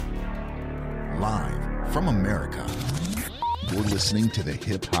Live from America, you're listening to the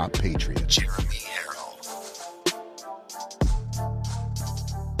Hip Hop Patriot, Jeremy Harrell.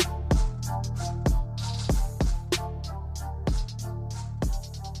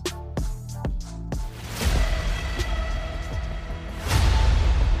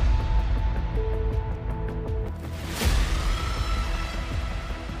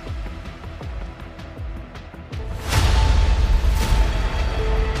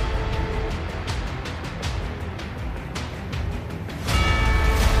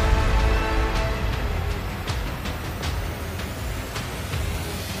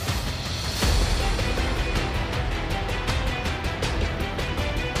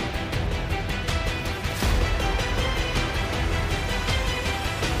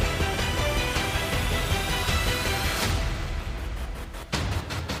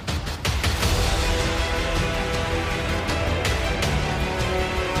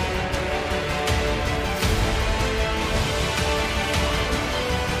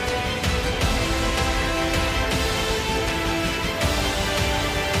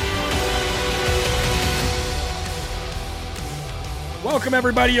 Welcome,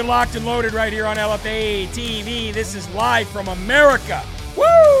 everybody. You're locked and loaded right here on LFA TV. This is live from America.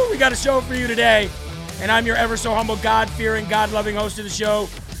 Woo! We got a show for you today. And I'm your ever so humble, God-fearing, God-loving host of the show,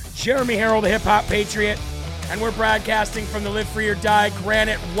 Jeremy Harrell, the Hip Hop Patriot. And we're broadcasting from the Live Free or Die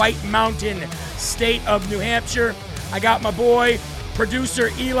Granite White Mountain state of New Hampshire. I got my boy, producer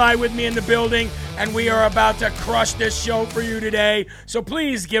Eli, with me in the building. And we are about to crush this show for you today. So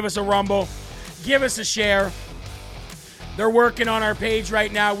please give us a rumble. Give us a share. They're working on our page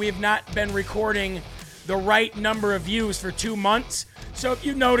right now. We have not been recording the right number of views for 2 months. So if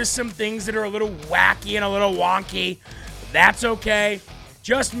you notice some things that are a little wacky and a little wonky, that's okay.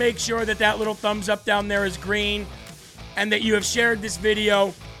 Just make sure that that little thumbs up down there is green and that you have shared this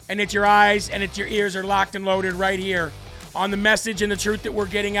video and that your eyes and that your ears are locked and loaded right here on the message and the truth that we're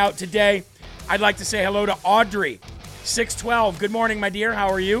getting out today. I'd like to say hello to Audrey, 612. Good morning, my dear. How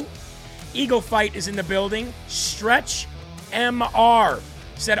are you? Eagle Fight is in the building. Stretch MR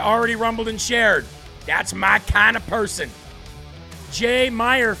said already rumbled and shared. That's my kind of person. J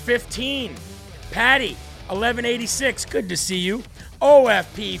Meyer 15. Patty 1186. Good to see you.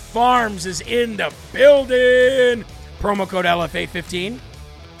 OFP Farms is in the building. Promo code LFA 15.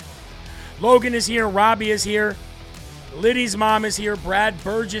 Logan is here. Robbie is here. Liddy's mom is here. Brad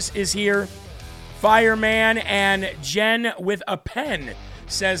Burgess is here. Fireman and Jen with a pen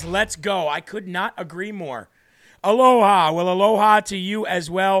says let's go. I could not agree more. Aloha. Well, aloha to you as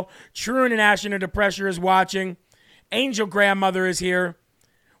well. True International to Pressure is watching. Angel Grandmother is here.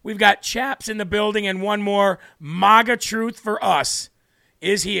 We've got Chaps in the building, and one more MAGA Truth for Us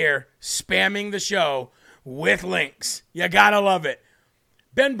is here, spamming the show with links. You gotta love it.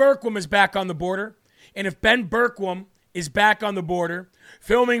 Ben Bergquam is back on the border, and if Ben Bergquam is back on the border,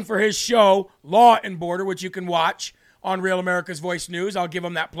 filming for his show, Law and Border, which you can watch on Real America's Voice News. I'll give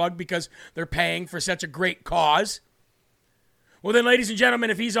them that plug because they're paying for such a great cause. Well then, ladies and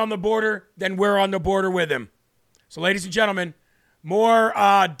gentlemen, if he's on the border, then we're on the border with him. So ladies and gentlemen, more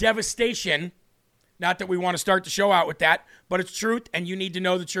devastation. Not that we want to start the show out with that, but it's truth and you need to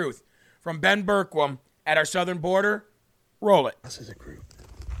know the truth. From Ben Bergquam at our southern border, roll it. Us as a group.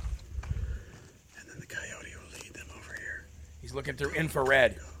 And then the coyote will lead them over here. He's looking through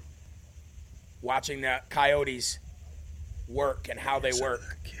infrared, watching the coyotes work and how they work.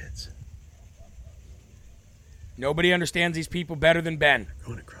 Kids. Nobody understands these people better than Ben. They're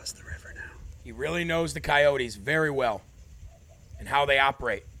going across the river now. He really knows the coyotes very well and how they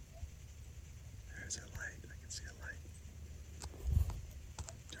operate. There's a light. I can see a light.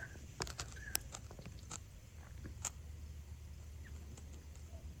 Turn it up here.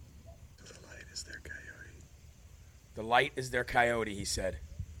 So the light is their coyote. The light is their coyote, he said.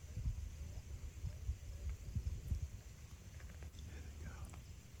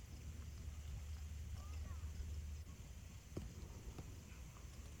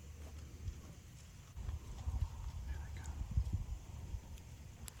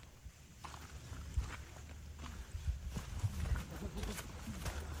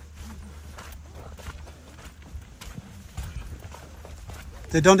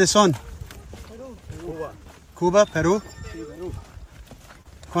 ¿De dónde son? Cuba. Cuba, Perú. Sí, Perú.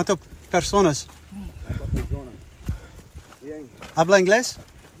 ¿Cuántas personas? ¿Cuántas personas? Bien. ¿Habla inglés?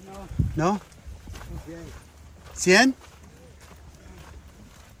 No. ¿No? Bien. ¿100?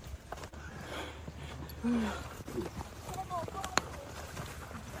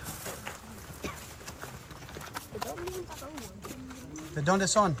 ¿De dónde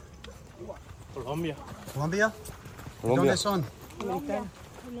son? Colombia. ¿Colombia? ¿De dónde son? Colombia.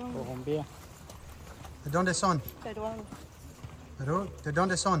 ¿De dónde son? Peruano. Perú. ¿De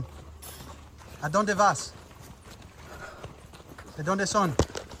dónde son? ¿A dónde vas? ¿De dónde son?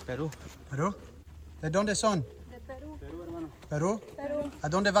 Perú. Perú. ¿De dónde son? De Perú. Perú, hermano. Perú. Perú. ¿A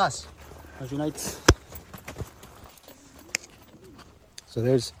dónde vas? Los Unites. So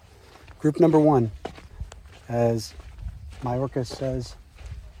there's group number one. As Mayorkis says,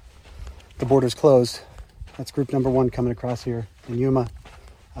 the border's closed. That's group number one coming across here in Yuma.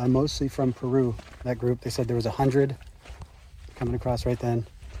 Mostly from Peru, that group. They said there was 100 coming across right then.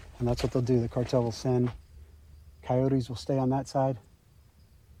 And that's what they'll do. The cartel will send, coyotes will stay on that side.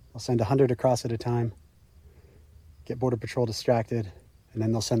 They'll send 100 across at a time, get Border Patrol distracted, and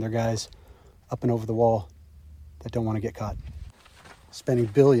then they'll send their guys up and over the wall that don't want to get caught. Spending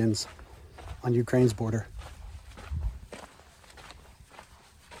billions on Ukraine's border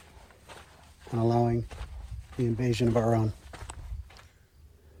and allowing the invasion of our own.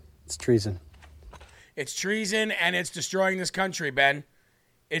 It's treason. It's treason, and it's destroying this country, Ben.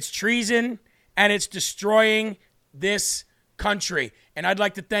 It's treason, and it's destroying this country. And I'd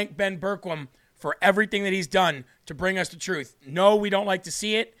like to thank Ben Bergquam for everything that he's done to bring us the truth. No, we don't like to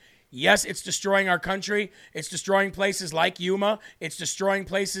see it. Yes, it's destroying our country. It's destroying places like Yuma. It's destroying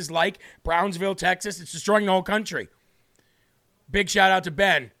places like Brownsville, Texas. It's destroying the whole country. Big shout out to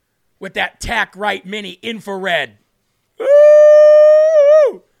Ben with that TAC Right Mini infrared.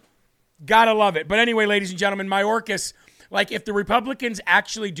 Woo! Gotta love it. But anyway, ladies and gentlemen, Mayorkis, like if the Republicans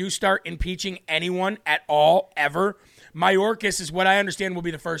actually do start impeaching anyone at all, ever, Mayorkis is what I understand will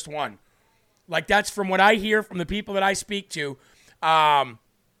be the first one. Like that's from what I hear from the people that I speak to.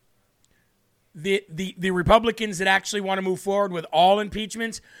 The Republicans that actually want to move forward with all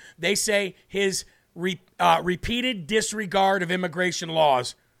impeachments, they say his repeated disregard of immigration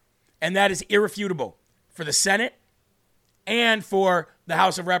laws, and that is irrefutable for the Senate and for the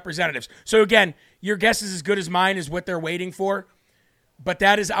House of Representatives. So again, your guess is as good as mine is what they're waiting for. But the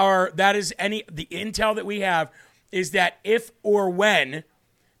intel that we have is that if or when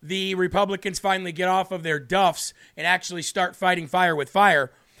the Republicans finally get off of their duffs and actually start fighting fire with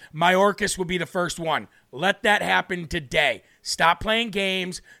fire, Mayorkis will be the first one. Let that happen today. Stop playing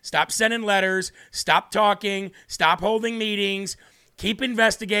games. Stop sending letters. Stop talking. Stop holding meetings. Keep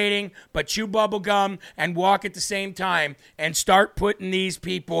investigating, but chew bubble gum and walk at the same time and start putting these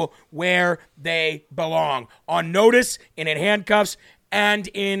people where they belong. On notice, and in handcuffs, and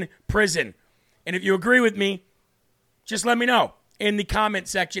in prison. And if you agree with me, just let me know in the comment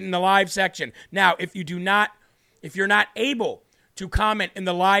section, in the live section. Now, if you're not able to comment in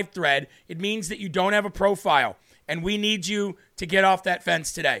the live thread, it means that you don't have a profile, and we need you to get off that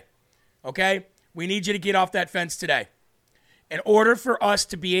fence today. Okay? We need you to get off that fence today. In order for us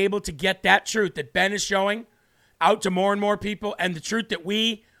to be able to get that truth that Ben is showing out to more and more people, and the truth that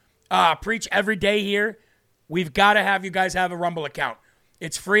we preach every day here, we've got to have you guys have a Rumble account.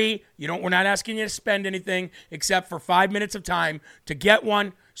 It's free. We're not asking you to spend anything except for 5 minutes of time to get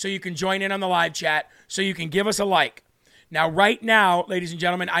one so you can join in on the live chat, so you can give us a like. Now, right now, ladies and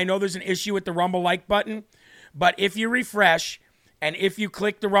gentlemen, I know there's an issue with the Rumble like button, but if you refresh and if you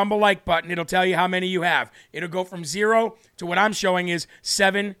click the Rumble like button, it'll tell you how many you have. It'll go from 0 to what I'm showing is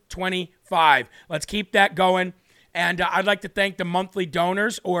 725. Let's keep that going. And I'd like to thank the monthly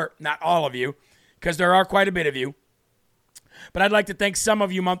donors, or not all of you, because there are quite a bit of you. But I'd like to thank some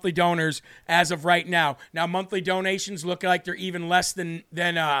of you monthly donors as of right now. Now, monthly donations look like they're even less than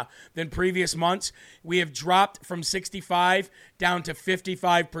previous months. We have dropped from 65 down to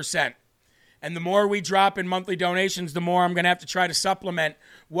 55%. And the more we drop in monthly donations, the more I'm going to have to try to supplement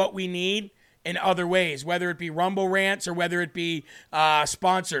what we need in other ways, whether it be Rumble rants or whether it be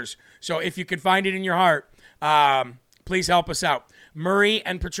sponsors. So if you can find it in your heart, please help us out. Murray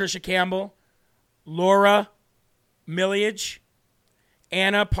and Patricia Campbell, Laura Miliage,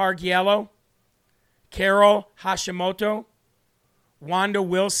 Anna Pargiello, Carol Hashimoto, Wanda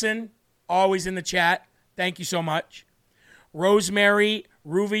Wilson, always in the chat. Thank you so much. Rosemary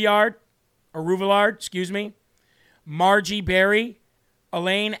Ruvillard, Margie Berry,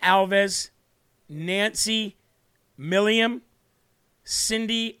 Elaine Alves, Nancy Milliam,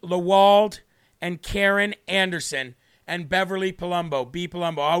 Cindy Lawald, and Karen Anderson, and Beverly Palumbo, B.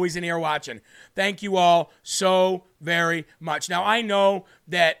 Palumbo, always in here watching. Thank you all so very much. Now, I know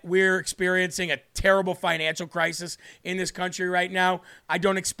that we're experiencing a terrible financial crisis in this country right now. I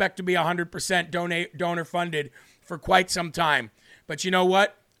don't expect to be 100% donor funded for quite some time. But you know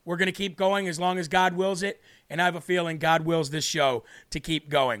what? We're going to keep going as long as God wills it, and I have a feeling God wills this show to keep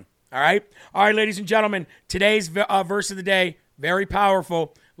going. All right? All right, ladies and gentlemen, today's verse of the day, very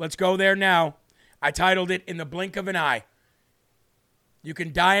powerful. Let's go there now. I titled it, In the Blink of an Eye. You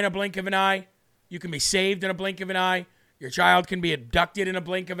can die in a blink of an eye, You can be saved in a blink of an eye. Your child can be abducted in a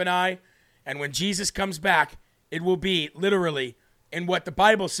blink of an eye. And when Jesus comes back, it will be literally in what the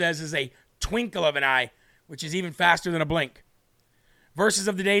Bible says is a twinkle of an eye, which is even faster than a blink. Verses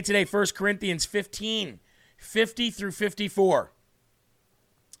of the day today, 1 Corinthians 15, 50 through 54.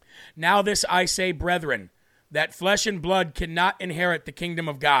 Now this I say, brethren, that flesh and blood cannot inherit the kingdom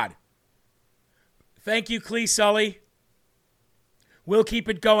of God. Thank you, Clee Sully. We'll keep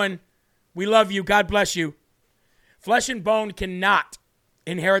it going. We love you. God bless you. Flesh and bone cannot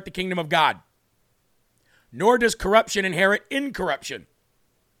inherit the kingdom of God, nor does corruption inherit incorruption.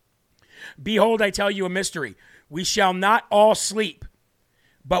 Behold, I tell you a mystery. We shall not all sleep,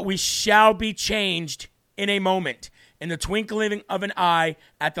 but we shall be changed in a moment, in the twinkling of an eye,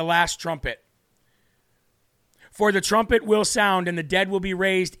 at the last trumpet. For the trumpet will sound, and the dead will be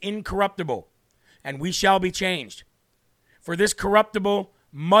raised incorruptible, and we shall be changed. For this corruptible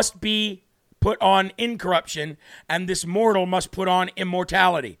must be put on incorruption, and this mortal must put on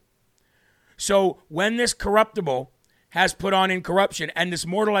immortality. So when this corruptible has put on incorruption, and this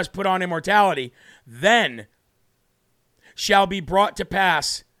mortal has put on immortality, then shall be brought to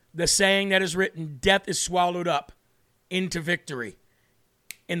pass the saying that is written, death is swallowed up into victory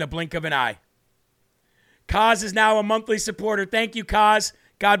in the blink of an eye. Kaz is now a monthly supporter. Thank you, Kaz.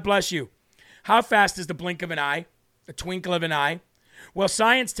 God bless you. How fast is the blink of an eye? The twinkle of an eye? Well,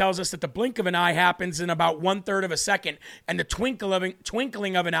 science tells us that the blink of an eye happens in about 1/3 of a second, and the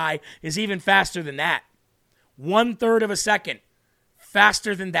twinkling of an eye is even faster than that. 1/3 of a second.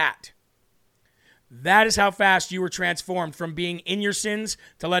 Faster than that. That is how fast you were transformed from being in your sins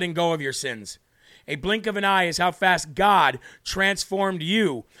to letting go of your sins. A blink of an eye is how fast God transformed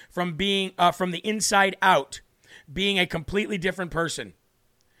you from being from the inside out, being a completely different person.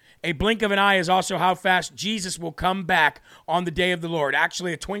 A blink of an eye is also how fast Jesus will come back on the day of the Lord.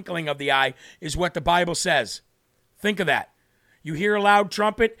 Actually, a twinkling of the eye is what the Bible says. Think of that. You hear a loud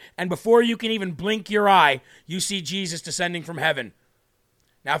trumpet, and before you can even blink your eye, you see Jesus descending from heaven.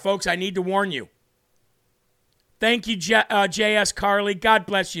 Now, folks, I need to warn you. Thank you, J.S. Carley. God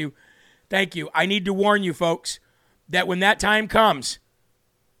bless you. Thank you. I need to warn you, folks, that when that time comes,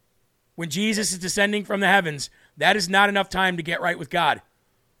 when Jesus is descending from the heavens, that is not enough time to get right with God.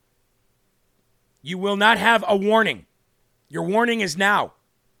 You will not have a warning. Your warning is now.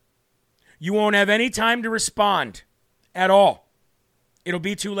 You won't have any time to respond at all. It'll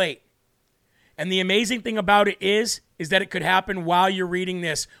be too late. And the amazing thing about it is that it could happen while you're reading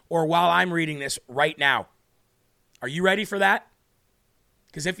this or while I'm reading this right now. Are you ready for that?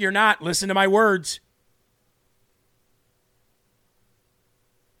 Because if you're not, listen to my words.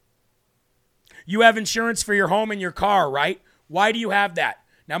 You have insurance for your home and your car, right? Why do you have that?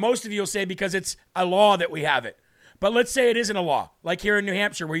 Now, most of you will say because it's a law that we have it. But let's say it isn't a law, like here in New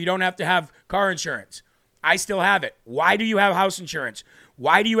Hampshire where you don't have to have car insurance. I still have it. Why do you have house insurance?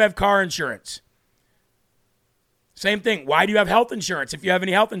 Why do you have car insurance? Same thing. Why do you have health insurance if you have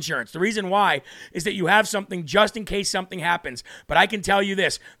any health insurance? The reason why is that you have something just in case something happens. But I can tell you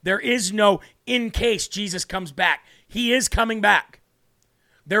this. There is no in case Jesus comes back. He is coming back.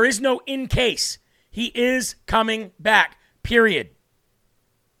 There is no in case. He is coming back. Period.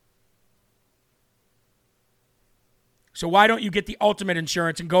 So why don't you get the ultimate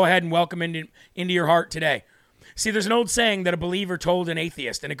insurance and go ahead and welcome into your heart today? See, there's an old saying that a believer told an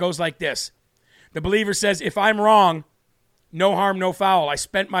atheist, and it goes like this. The believer says, if I'm wrong, no harm, no foul. I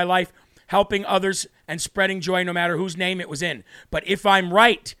spent my life helping others and spreading joy no matter whose name it was in. But if I'm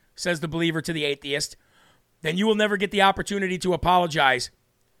right, says the believer to the atheist, then you will never get the opportunity to apologize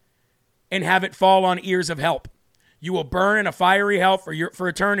and have it fall on ears of help. You will burn in a fiery hell for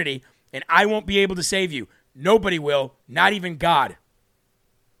eternity, and I won't be able to save you. Nobody will, not even God.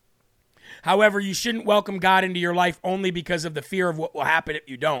 However, you shouldn't welcome God into your life only because of the fear of what will happen if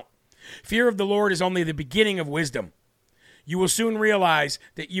you don't. Fear of the Lord is only the beginning of wisdom. You will soon realize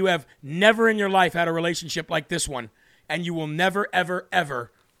that you have never in your life had a relationship like this one, and you will never, ever,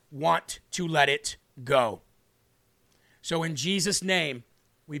 ever want to let it go. So in Jesus' name,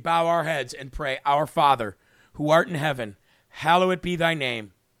 we bow our heads and pray, Our Father, who art in heaven, hallowed be thy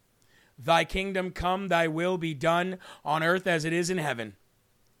name. Thy kingdom come, thy will be done on earth as it is in heaven.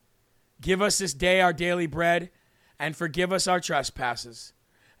 Give us this day our daily bread, and forgive us our trespasses,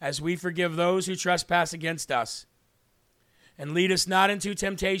 as we forgive those who trespass against us. And lead us not into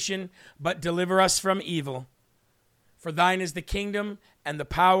temptation, but deliver us from evil. For thine is the kingdom and the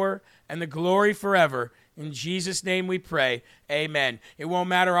power and the glory forever. In Jesus' name we pray. Amen. It won't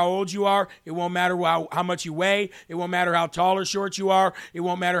matter how old you are. It won't matter how much you weigh. It won't matter how tall or short you are. It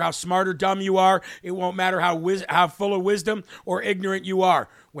won't matter how smart or dumb you are. It won't matter how full of wisdom or ignorant you are.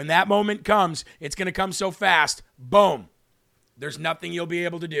 When that moment comes, it's going to come so fast. Boom. There's nothing you'll be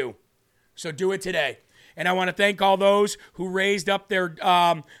able to do. So do it today. And I want to thank all those who raised up their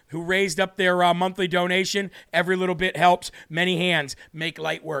monthly donation. Every little bit helps. Many hands make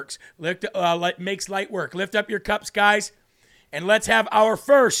light works. Makes light work. Lift up your cups, guys, and let's have our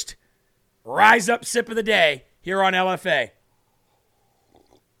first rise up sip of the day here on LFA.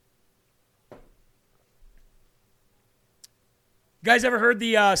 You guys ever heard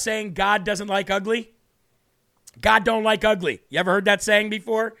the saying, God doesn't like ugly? God don't like ugly. You ever heard that saying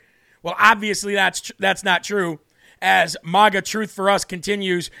before? Well, obviously that's not true, as MAGA Truth for Us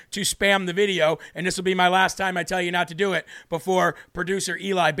continues to spam the video, and this will be my last time I tell you not to do it before producer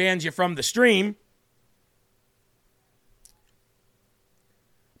Eli bans you from the stream.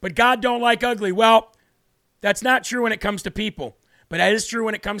 But God don't like ugly. Well, that's not true when it comes to people, but that is true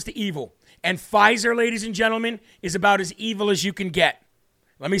when it comes to evil. And Pfizer, ladies and gentlemen, is about as evil as you can get.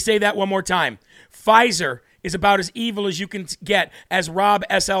 Let me say that one more time. Pfizer is about as evil as you can get as Rob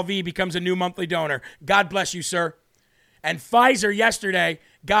SLV becomes a new monthly donor. God bless you, sir. And Pfizer yesterday,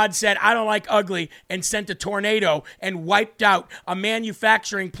 God said, I don't like ugly, and sent a tornado and wiped out a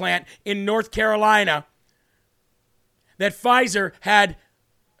manufacturing plant in North Carolina that Pfizer had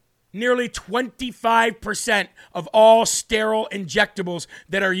nearly 25% of all sterile injectables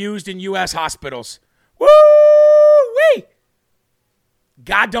that are used in U.S. hospitals. Woo-wee!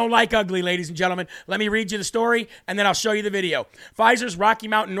 God don't like ugly, ladies and gentlemen. Let me read you the story, and then I'll show you the video. Pfizer's Rocky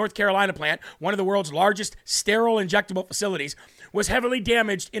Mountain, North Carolina plant, one of the world's largest sterile injectable facilities, was heavily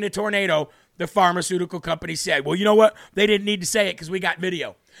damaged in a tornado, the pharmaceutical company said. Well, you know what? They didn't need to say it because we got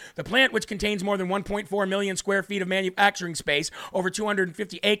video. The plant, which contains more than 1.4 million square feet of manufacturing space, over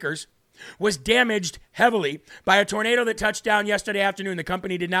 250 acres, was damaged heavily by a tornado that touched down yesterday afternoon. The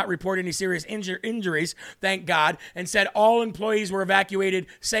company did not report any serious injuries, thank God, and said all employees were evacuated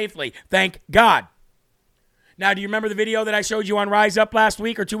safely, thank God. Now, do you remember the video that I showed you on Rise Up last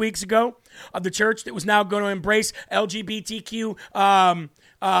week or 2 weeks ago of the church that was now going to embrace LGBTQ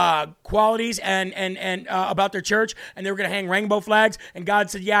qualities and about their church, and they were going to hang rainbow flags, and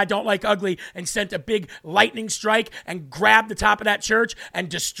God said, yeah, I don't like ugly, and sent a big lightning strike and grabbed the top of that church and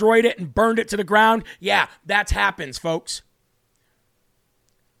destroyed it and burned it to the ground? Yeah, that happens, folks.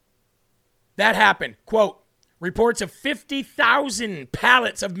 That happened. Quote, reports of 50,000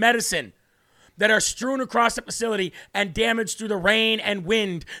 pallets of medicine that are strewn across the facility and damaged through the rain and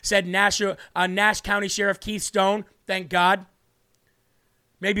wind, said Nash County Sheriff Keith Stone. Thank God.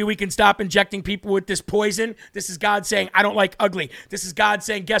 Maybe we can stop injecting people with this poison. This is God saying, I don't like ugly. This is God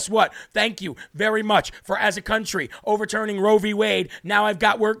saying, guess what? Thank you very much for, as a country, overturning Roe v. Wade. Now I've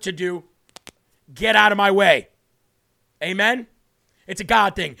got work to do. Get out of my way. Amen? It's a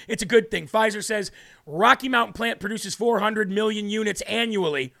God thing. It's a good thing. Pfizer says Rocky Mountain plant produces 400 million units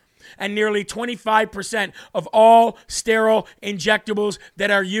annually, and nearly 25% of all sterile injectables that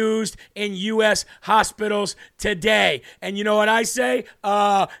are used in U.S. hospitals today. And you know what I say?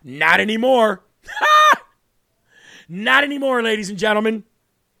 Not anymore. Not anymore, ladies and gentlemen.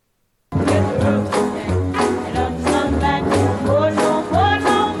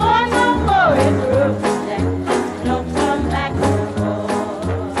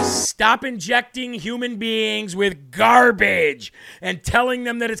 Stop injecting human beings with garbage and telling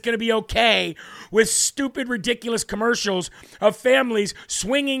them that it's going to be okay with stupid, ridiculous commercials of families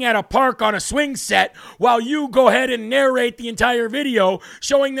swinging at a park on a swing set while you go ahead and narrate the entire video,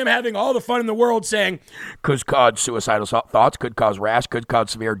 showing them having all the fun in the world, saying, could cause suicidal thoughts, could cause rash, could cause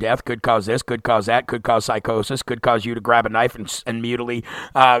severe death, could cause this, could cause that, could cause psychosis, could cause you to grab a knife and mutilate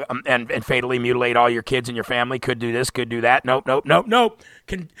and fatally mutilate all your kids and your family, could do this, could do that. Nope.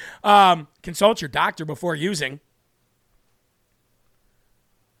 Consult your doctor before using.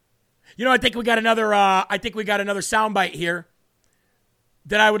 You know, I think we got another soundbite here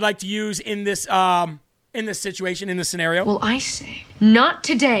that I would like to use in this situation, in this scenario. Well, I say, not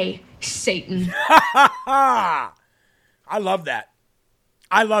today, Satan. I love that.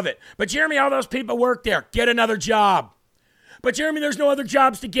 I love it. But Jeremy, all those people work there. Get another job. But Jeremy, there's no other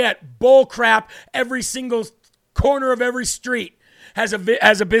jobs to get. Bull crap. Every single corner of every street has a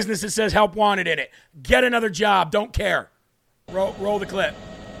business that says help wanted in it. Get another job. Don't care. Roll the clip.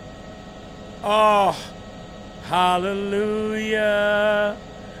 Oh, hallelujah,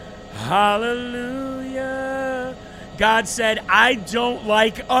 hallelujah. God said, I don't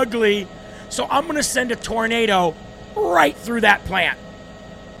like ugly, so I'm going to send a tornado right through that plant.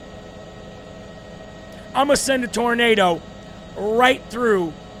 I'm going to send a tornado right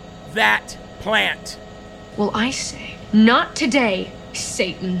through that plant. Well, I say, not today,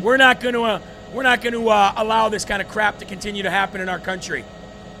 Satan. We're not going to allow this kind of crap to continue to happen in our country.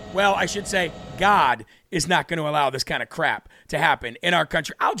 Well, I should say God is not going to allow this kind of crap to happen in our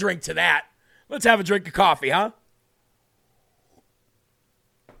country. I'll drink to that. Let's have a drink of coffee, huh?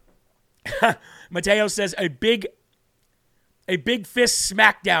 Mateo says a big fist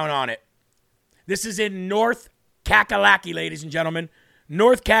smackdown on it. This is in North Kakalaki, ladies and gentlemen.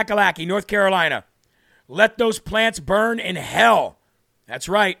 North Kakalaki, North Carolina. Let those plants burn in hell. That's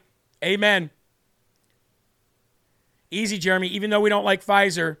right. Amen. Easy, Jeremy. Even though we don't like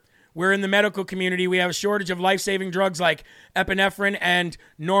Pfizer, we're in the medical community. We have a shortage of life-saving drugs like epinephrine and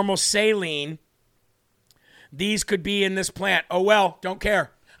normal saline. These could be in this plant. Oh, well, don't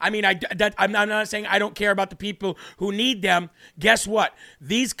care. I mean, I'm not saying I don't care about the people who need them. Guess what?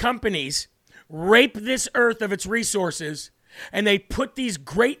 These companies rape this earth of its resources, and they put these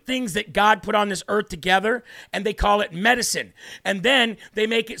great things that God put on this earth together, and they call it medicine. And then they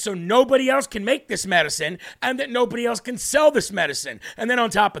make it so nobody else can make this medicine, and that nobody else can sell this medicine. And then on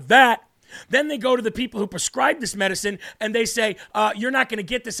top of that, then they go to the people who prescribe this medicine, and they say, you're not going to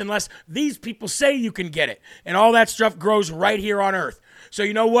get this unless these people say you can get it. And all that stuff grows right here on earth. So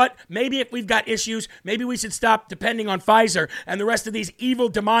you know what? Maybe if we've got issues, maybe we should stop depending on Pfizer and the rest of these evil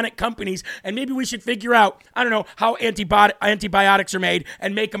demonic companies, and maybe we should figure out, I don't know, how antibiotics are made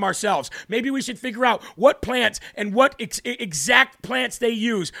and make them ourselves. Maybe we should figure out what plants and what exact plants they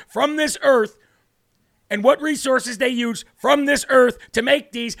use from this earth and what resources they use from this earth to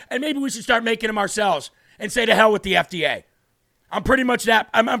make these, and maybe we should start making them ourselves and say to hell with the FDA. I'm pretty much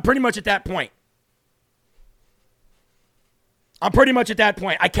at that point. I'm pretty much at that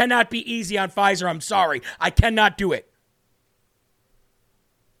point. I cannot be easy on Pfizer. I'm sorry. I cannot do it.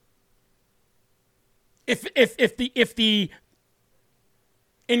 If the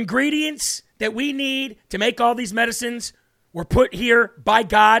ingredients that we need to make all these medicines were put here by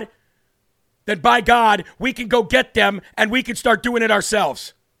God, then by God, we can go get them and we can start doing it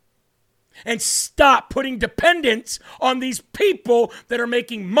ourselves. And stop putting dependence on these people that are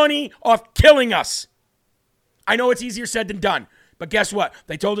making money off killing us. I know it's easier said than done, but guess what?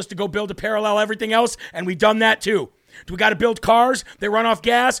 They told us to go build a parallel everything else, and we've done that too. Do we got to build cars that run off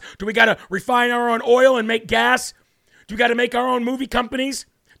gas? Do we got to refine our own oil and make gas? Do we got to make our own movie companies?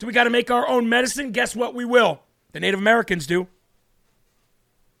 Do we got to make our own medicine? Guess what? We will. The Native Americans do.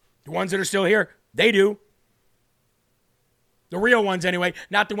 The ones that are still here, they do. The real ones anyway,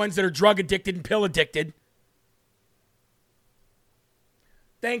 not the ones that are drug addicted and pill addicted.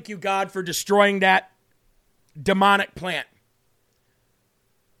 Thank you, God, for destroying that demonic plant.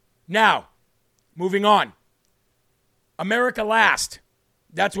 Now, moving on. America last.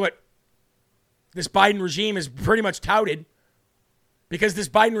 That's what this Biden regime is pretty much touted, because this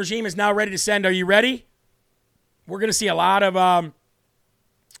Biden regime is now ready to send. Are you ready? We're going to see a lot of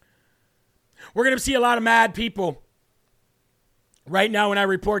mad people right now when I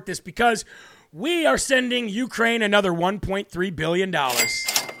report this, because we are sending Ukraine another $1.3 billion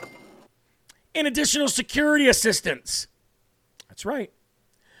in additional security assistance. That's right.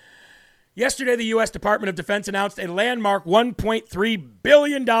 Yesterday, the U.S. Department of Defense announced a landmark $1.3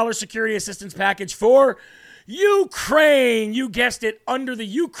 billion security assistance package for Ukraine. You guessed it, under the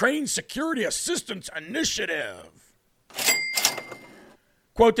Ukraine Security Assistance Initiative.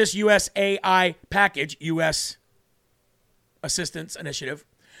 Quote, this USAI package, U.S. Assistance Initiative,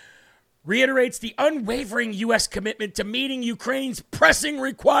 reiterates the unwavering U.S. commitment to meeting Ukraine's pressing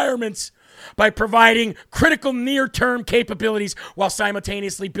requirements by providing critical near-term capabilities while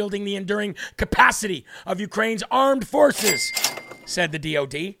simultaneously building the enduring capacity of Ukraine's armed forces, said the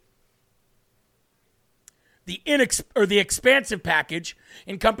DoD. The expansive package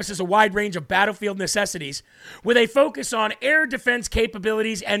encompasses a wide range of battlefield necessities with a focus on air defense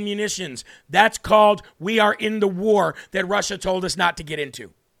capabilities and munitions. That's called "We are in the war" that Russia told us not to get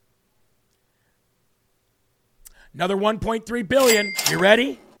into. Another $1.3 billion. You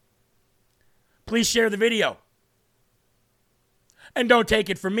ready? Please share the video. And don't take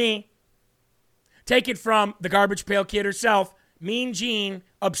it from me. Take it from the garbage pail kid herself, Mean Jean,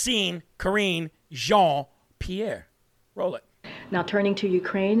 Obscene, Karine, Jean-Pierre. Roll it. Now, turning to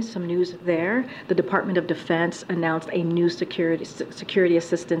Ukraine, some news there. The Department of Defense announced a new security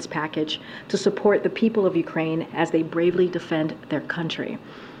assistance package to support the people of Ukraine as they bravely defend their country.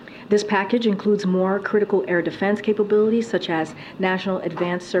 This package includes more critical air defense capabilities, such as National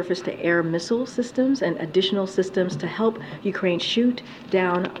Advanced Surface-to-Air Missile Systems and additional systems to help Ukraine shoot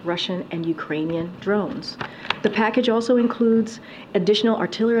down Russian and Ukrainian drones. The package also includes additional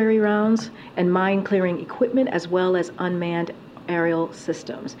artillery rounds and mine-clearing equipment, as well as unmanned aerial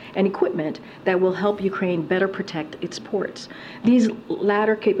systems and equipment that will help Ukraine better protect its ports. These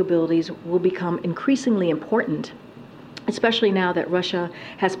latter capabilities will become increasingly important, especially now that Russia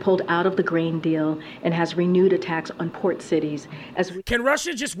has pulled out of the grain deal and has renewed attacks on port cities. Can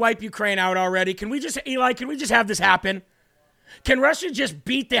Russia just wipe Ukraine out already? Can we just have this happen? Can Russia just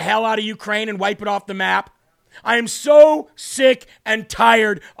beat the hell out of Ukraine and wipe it off the map? I am so sick and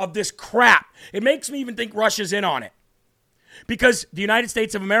tired of this crap. It makes me even think Russia's in on it. Because the United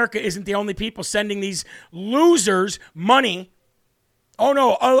States of America isn't the only people sending these losers money. Oh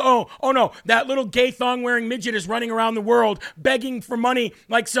no, that little gay thong-wearing midget is running around the world begging for money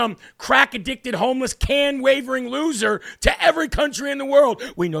like some crack-addicted, homeless, can-wavering loser to every country in the world.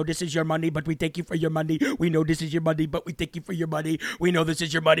 We know this is your money, but we thank you for your money. We know this is your money, but we thank you for your money. We know this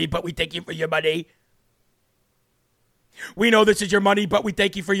is your money, but we thank you for your money. We know this is your money, but we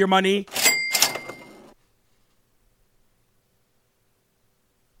thank you for your money.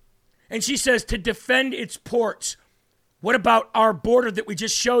 And she says to defend its ports. What about our border that we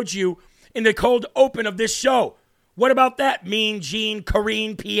just showed you in the cold open of this show? What about that, Mean Jean,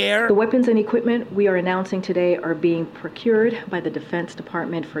 Corrine, Pierre? The weapons and equipment we are announcing today are being procured by the Defense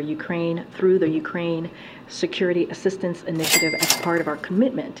Department for Ukraine through the Ukraine Security Assistance Initiative as part of our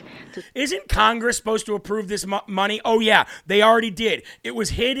commitment. Isn't Congress supposed to approve this money? Oh, yeah, they already did. It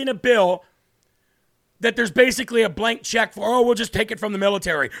was hid in a bill that there's basically a blank check for, we'll just take it from the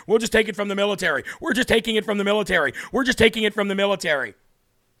military. We'll just take it from the military. We're just taking it from the military. We're just taking it from the military.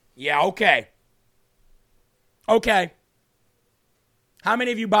 Yeah, okay. Okay. How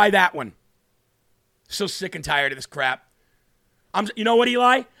many of you buy that one? So sick and tired of this crap. You know what,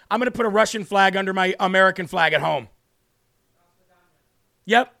 Eli? I'm going to put a Russian flag under my American flag at home.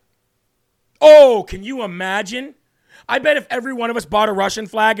 Yep. Oh, can you imagine? I bet if every one of us bought a Russian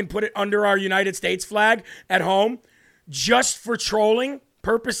flag and put it under our United States flag at home, just for trolling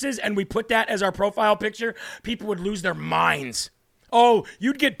purposes, and we put that as our profile picture, people would lose their minds. Oh,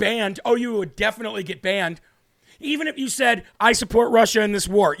 you'd get banned. Oh, you would definitely get banned. Even if you said, I support Russia in this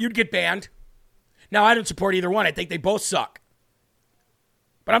war, you'd get banned. Now, I don't support either one. I think they both suck.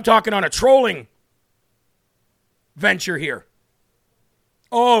 But I'm talking on a trolling venture here.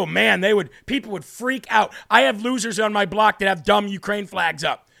 Oh, man, people would freak out. I have losers on my block that have dumb Ukraine flags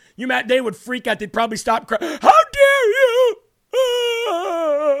up. They would freak out. They'd probably stop crying. How dare you?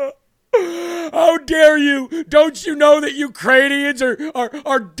 How dare you? Don't you know that Ukrainians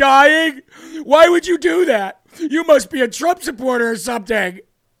are dying? Why would you do that? You must be a Trump supporter or something.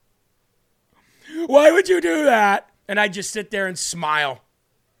 Why would you do that? And I'd just sit there and smile.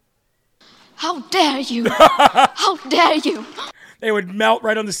 How dare you? How dare you? They would melt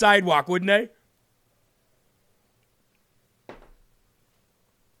right on the sidewalk, wouldn't they?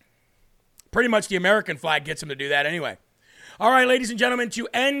 Pretty much the American flag gets them to do that anyway. All right, ladies and gentlemen, to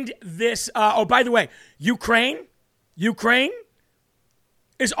end this... by the way, Ukraine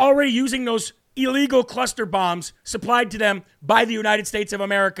is already using those illegal cluster bombs supplied to them by the United States of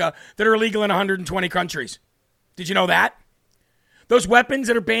America that are illegal in 120 countries. Did you know that? Those weapons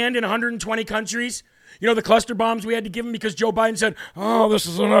that are banned in 120 countries... You know, the cluster bombs we had to give them because Joe Biden said, this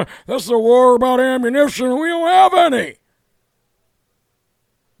is a war about ammunition. We don't have any.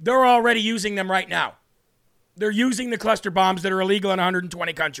 They're already using them right now. They're using the cluster bombs that are illegal in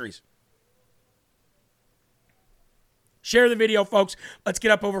 120 countries. Share the video, folks. Let's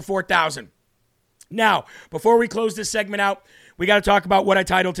get up over 4,000. Now, before we close this segment out, we got to talk about what I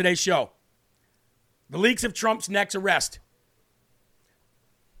titled today's show. The leaks of Trump's next arrest.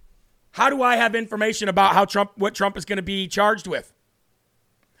 How do I have information about what Trump is going to be charged with?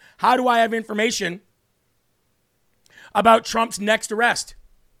 How do I have information about Trump's next arrest?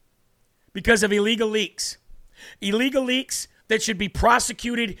 Because of illegal leaks. Illegal leaks that should be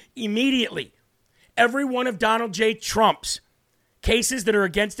prosecuted immediately. Every one of Donald J. Trump's cases that are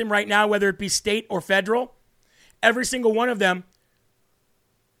against him right now, whether it be state or federal, every single one of them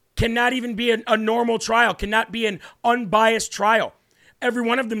cannot even be a normal trial, cannot be an unbiased trial. Every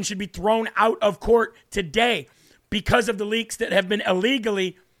one of them should be thrown out of court today because of the leaks that have been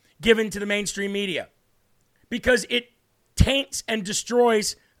illegally given to the mainstream media. Because it taints and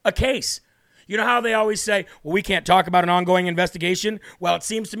destroys a case. You know how they always say, well, we can't talk about an ongoing investigation? Well, it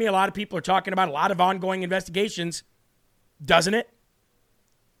seems to me a lot of people are talking about a lot of ongoing investigations, doesn't it?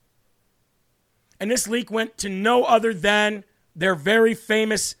 And this leak went to no other than their very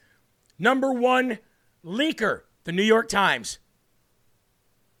famous number one leaker, the New York Times.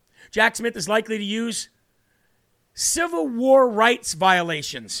 Jack Smith is likely to use Civil War rights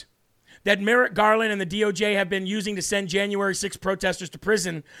violations that Merrick Garland and the DOJ have been using to send January 6 protesters to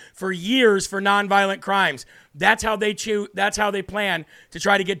prison for years for nonviolent crimes. That's how they plan to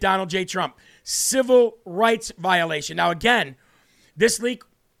try to get Donald J. Trump. Civil rights violation. Now, again, this leak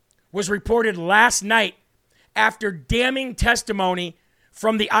was reported last night after damning testimony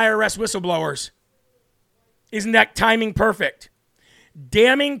from the IRS whistleblowers. Isn't that timing perfect?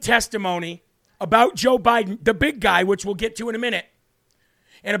 Damning testimony about Joe Biden, the big guy, which we'll get to in a minute,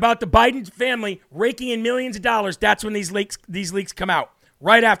 and about the Biden family raking in millions of dollars. That's when these leaks come out.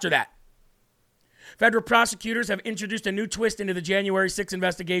 Right after that. Federal prosecutors have introduced a new twist into the January 6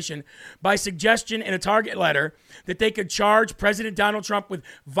 investigation by suggestion in a target letter that they could charge President Donald Trump with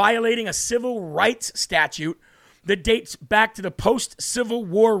violating a civil rights statute that dates back to the post-Civil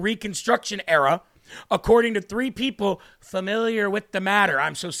War Reconstruction era, according to three people familiar with the matter.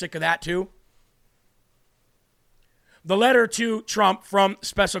 I'm so sick of that, too. The letter to Trump from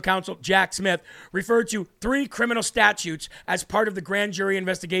Special Counsel Jack Smith referred to three criminal statutes as part of the grand jury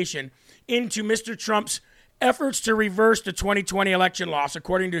investigation into Mr. Trump's efforts to reverse the 2020 election loss,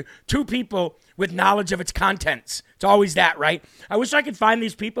 according to two people with knowledge of its contents. It's always that, right? I wish I could find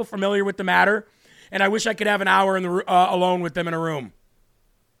these people familiar with the matter, and I wish I could have an hour alone with them in a room.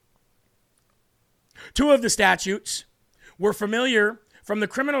 Two of the statutes were familiar from the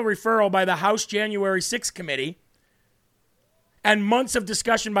criminal referral by the House January 6 committee and months of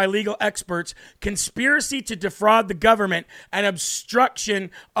discussion by legal experts: conspiracy to defraud the government and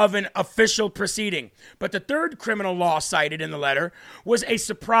obstruction of an official proceeding. But the third criminal law cited in the letter was a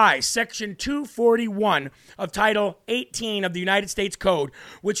surprise, Section 241 of Title 18 of the United States Code,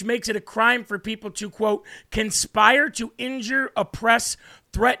 which makes it a crime for people to, quote, conspire to injure, oppress,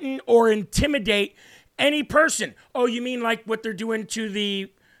 threaten, or intimidate any person. Oh, you mean like what they're doing to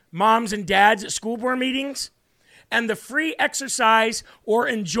the moms and dads at school board meetings? And the free exercise or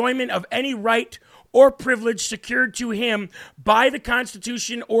enjoyment of any right or privilege secured to him by the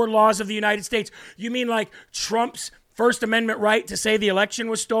Constitution or laws of the United States. You mean like Trump's First Amendment right to say the election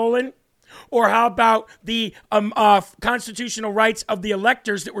was stolen? Or how about the constitutional rights of the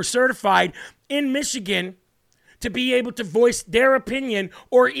electors that were certified in Michigan to be able to voice their opinion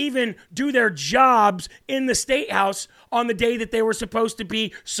or even do their jobs in the State House on the day that they were supposed to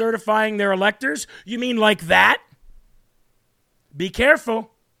be certifying their electors? You mean like that? Be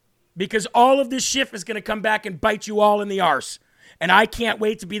careful, because all of this shit is going to come back and bite you all in the arse. And I can't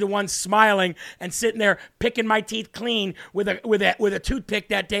wait to be the one smiling and sitting there picking my teeth clean with a toothpick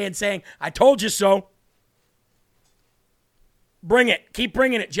that day and saying, I told you so. Bring it. Keep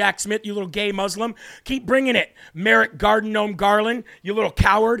bringing it, Jack Smith, you little gay Muslim. Keep bringing it, Merrick Garden Gnome Garland, you little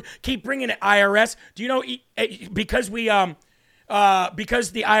coward. Keep bringing it, IRS. Do you know, because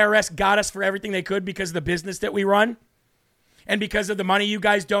the IRS got us for everything they could because of the business that we run, and because of the money you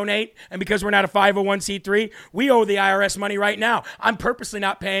guys donate, and because we're not a 501c3, we owe the IRS money right now. I'm purposely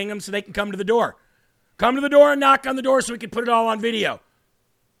not paying them so they can come to the door. Come to the door and knock on the door so we can put it all on video.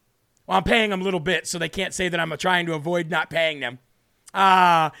 Well, I'm paying them a little bit so they can't say that I'm trying to avoid not paying them.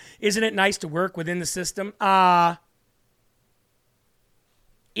 Isn't it nice to work within the system?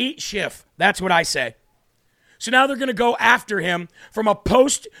 Eat shift. That's what I say. So now they're going to go after him from a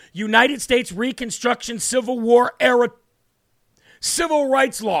post-United States Reconstruction Civil War era civil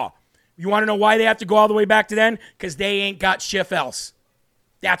rights law. You want to know why they have to go all the way back to then? Because they ain't got shit else.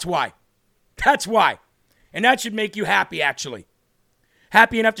 That's why. That's why. And that should make you happy, actually.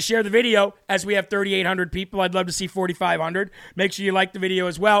 Happy enough to share the video, as we have 3,800 people. I'd love to see 4,500. Make sure you like the video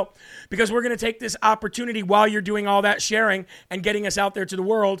as well, because we're going to take this opportunity while you're doing all that sharing and getting us out there to the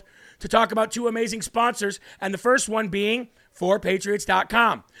world to talk about two amazing sponsors, and the first one being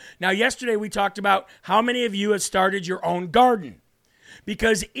forpatriots.com. Now, yesterday we talked about how many of you have started your own garden.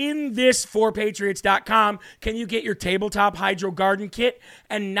 Because in this forpatriots.com can you get your tabletop hydro garden kit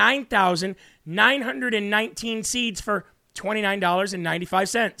and 9,919 seeds for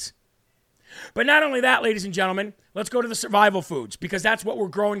 $29.95. But not only that, ladies and gentlemen, let's go to the survival foods, because that's what we're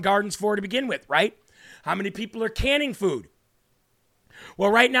growing gardens for to begin with, right? How many people are canning food?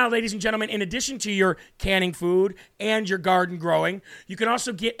 Well, right now, ladies and gentlemen, in addition to your canning food and your garden growing, you can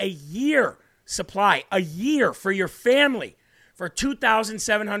also get a year supply, a year for your family, for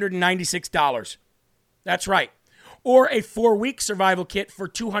 $2,796. That's right. Or a 4-week survival kit for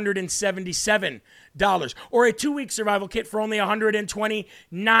 $277. Or a 2-week survival kit for only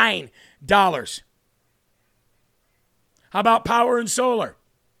 $129. How about power and solar?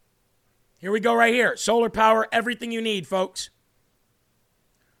 Here we go right here. Solar power, everything you need, folks.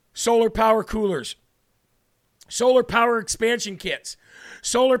 solar power coolers, solar power expansion kits,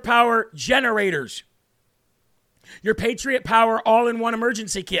 solar power generators, your Patriot Power all-in-one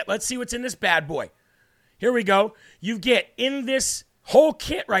emergency kit. Let's see what's in this bad boy. Here we go. You get in this whole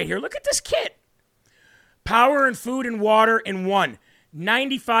kit right here. Look at this kit. Power and food and water in one.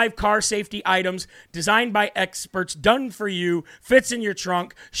 95 car safety items designed by experts, done for you, fits in your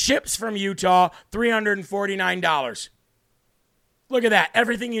trunk, ships from Utah, $349. Look at that.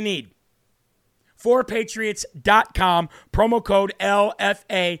 Everything you need. 4patriots.com, promo code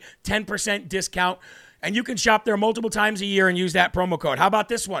LFA, 10% discount. And you can shop there multiple times a year and use that promo code. How about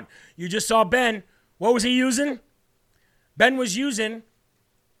this one? You just saw Ben. What was he using? Ben was using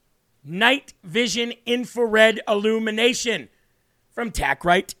night vision infrared illumination from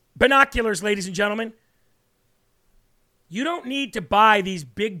TacRite Binoculars, ladies and gentlemen. You don't need to buy these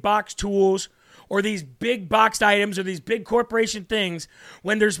big box tools or these big boxed items or these big corporation things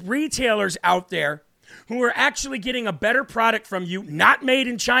when there's retailers out there who are actually getting a better product from you, not made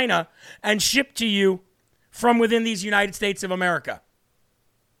in China, and shipped to you from within these United States of America.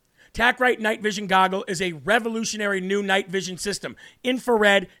 TacRite Night Vision Goggle is a revolutionary new night vision system.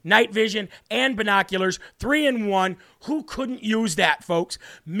 Infrared, night vision, and binoculars, 3-in-1. Who couldn't use that, folks?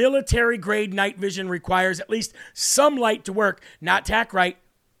 Military-grade night vision requires at least some light to work, not TacRite.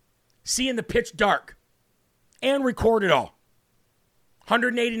 See in the pitch dark and record it all.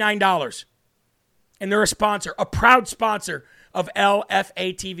 $189. And they're a sponsor, a proud sponsor of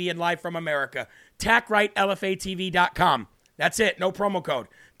LFA TV and Live from America. TacRiteLFATV.com. That's it, no promo code.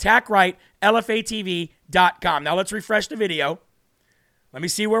 TacRiteLFATV.com. Now let's refresh the video. Let me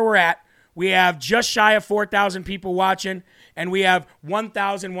see where we're at. We have just shy of 4,000 people watching, and we have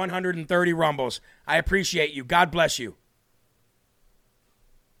 1,130 rumbles. I appreciate you. God bless you.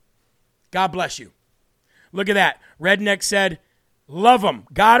 God bless you. Look at that. Redneck said, love them.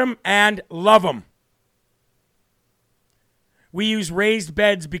 Got them and love them. We use raised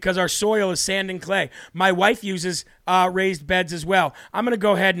beds because our soil is sand and clay. My wife uses raised beds as well. I'm going to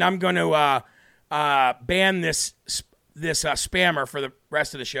go ahead and I'm going to ban this spammer for the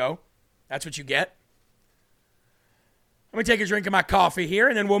rest of the show. That's what you get. Let me take a drink of my coffee here,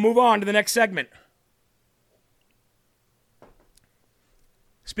 and then we'll move on to the next segment.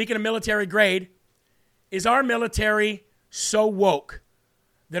 Speaking of military grade, is our military so woke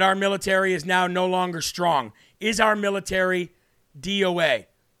that our military is now no longer strong? Is our military DOA,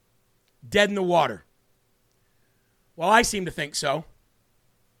 dead in the water? Well, I seem to think so.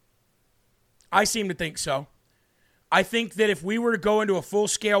 I think that if we were to go into a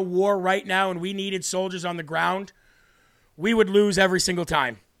full-scale war right now and we needed soldiers on the ground, we would lose every single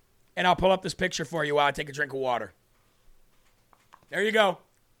time. And I'll pull up this picture for you while I take a drink of water. There you go.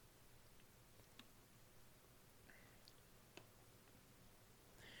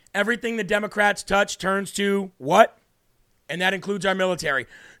 Everything the Democrats touch turns to what? And that includes our military.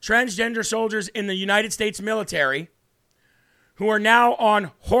 Transgender soldiers in the United States military who are now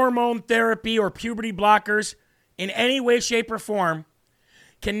on hormone therapy or puberty blockers in any way, shape, or form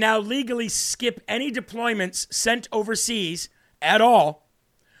can now legally skip any deployments sent overseas at all,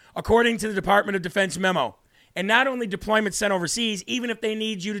 according to the Department of Defense memo. And not only deployments sent overseas, even if they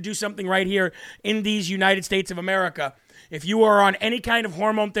need you to do something right here in these United States of America, if you are on any kind of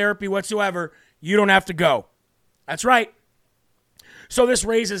hormone therapy whatsoever, you don't have to go. That's right. So this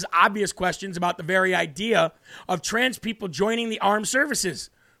raises obvious questions about the very idea of trans people joining the armed services,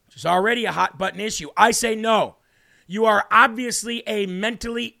 which is already a hot button issue. I say no. You are obviously a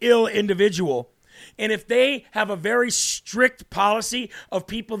mentally ill individual. And if they have a very strict policy of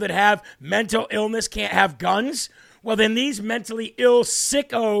people that have mental illness can't have guns, well, then these mentally ill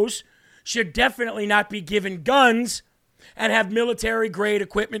sickos should definitely not be given guns and have military-grade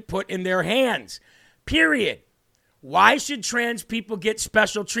equipment put in their hands. Period. Why should trans people get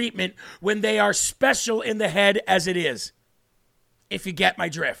special treatment when they are special in the head as it is? If you get my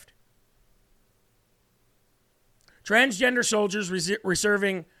drift. Transgender soldiers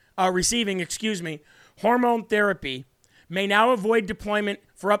receiving hormone therapy may now avoid deployment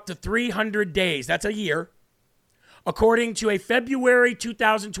for up to 300 days. That's a year. According to a February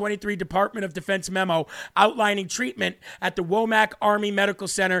 2023 Department of Defense memo outlining treatment at the Womack Army Medical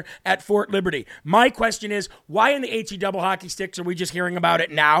Center at Fort Liberty. My question is, why in the HE double hockey sticks are we just hearing about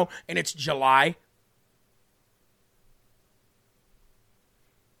it now and it's July?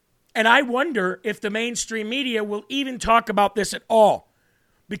 And I wonder if the mainstream media will even talk about this at all,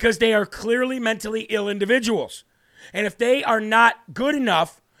 because they are clearly mentally ill individuals. And if they are not good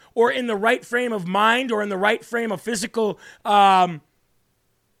enough or in the right frame of mind or in the right frame of physical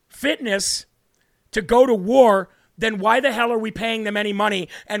fitness to go to war, then why the hell are we paying them any money?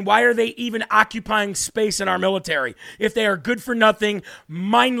 And why are they even occupying space in our military if they are good for nothing,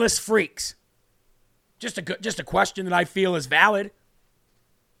 mindless freaks? Just a question that I feel is valid.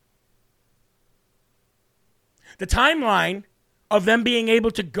 The timeline of them being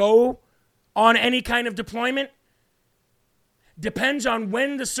able to go on any kind of deployment depends on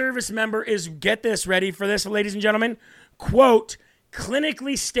when the service member is, get this, ready for this, ladies and gentlemen, quote,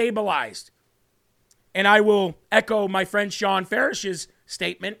 clinically stabilized. And I will echo my friend Sean Farish's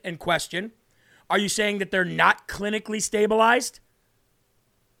statement and question. Are you saying that they're not clinically stabilized?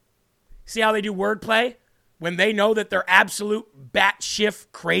 See how they do wordplay when they know that they're absolute batshit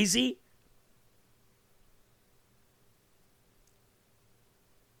crazy?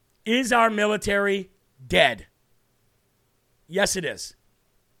 Is our military dead? Yes, it is.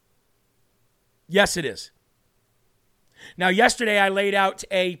 Yes, it is. Now, yesterday I laid out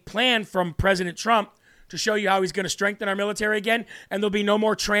a plan from President Trump to show you how he's going to strengthen our military again, and there'll be no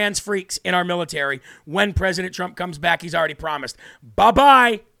more trans freaks in our military when President Trump comes back. He's already promised.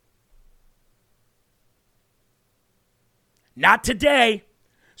 Bye-bye. Not today.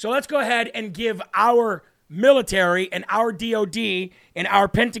 So let's go ahead and give our military and our DOD and our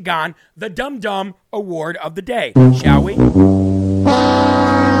Pentagon the Dum Dum Award of the day, shall we?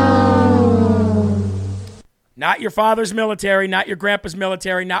 Not your father's military, not your grandpa's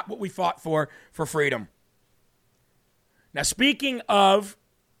military, not what we fought for freedom. Now, speaking of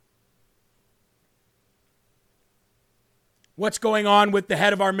what's going on with the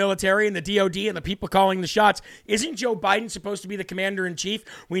head of our military and the DOD and the people calling the shots, isn't Joe Biden supposed to be the commander-in-chief?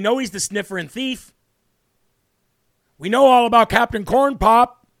 We know he's the sniffer and thief. We know all about Captain Corn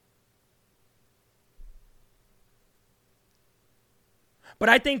Pop. But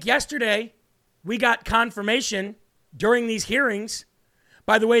I think yesterday we got confirmation during these hearings.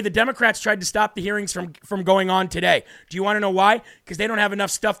 By the way, the Democrats tried to stop the hearings from going on today. Do you want to know why? Because they don't have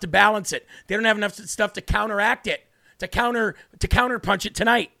enough stuff to balance it. They don't have enough stuff to counteract it, to counterpunch it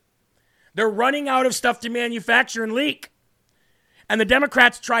tonight. They're running out of stuff to manufacture and leak. And the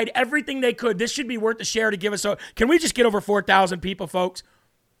Democrats tried everything they could. This should be worth a share to give us. Can we just get over 4,000 people, folks?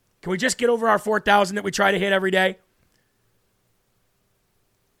 Can we just get over our 4,000 that we try to hit every day?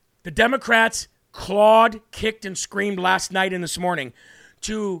 The Democrats clawed, kicked, and screamed last night and this morning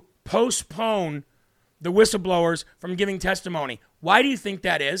to postpone the whistleblowers from giving testimony. Why do you think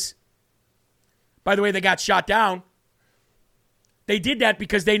that is? By the way, they got shot down. They did that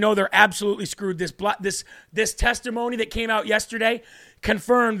because they know they're absolutely screwed. This testimony that came out yesterday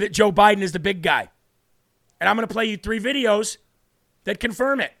confirmed that Joe Biden is the big guy. And I'm going to play you 3 videos that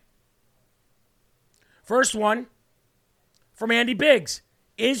confirm it. First one from Andy Biggs.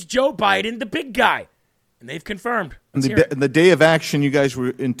 Is Joe Biden the big guy? And they've confirmed. On the day of action, you guys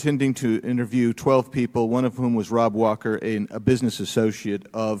were intending to interview 12 people, one of whom was Rob Walker, a business associate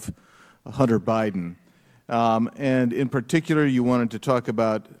of Hunter Biden. And in particular, you wanted to talk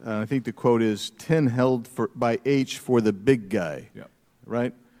about, I think the quote is, 10 held by H for the big guy, yep.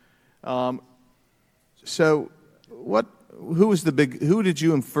 Right? So who did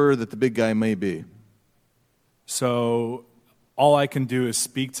you infer that the big guy may be? So all I can do is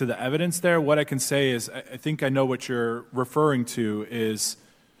speak to the evidence there. What I can say is I think I know what you're referring to is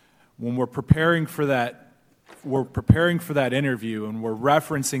when we're preparing for that interview and we're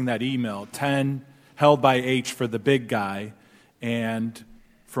referencing that email, 10 held by H for the big guy, and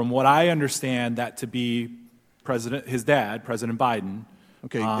from what I understand that to be his dad, President Biden.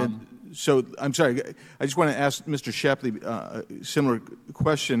 Okay, so I'm sorry, I just want to ask Mr. Shapley a similar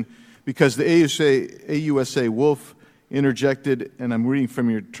question because the AUSA Wolf interjected, and I'm reading from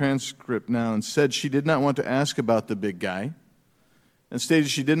your transcript now, and said she did not want to ask about the big guy and stated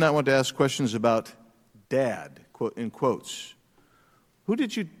she did not want to ask questions about dad, quote, in quotes. Who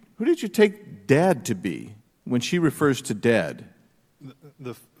did you take dad to be when she refers to dad?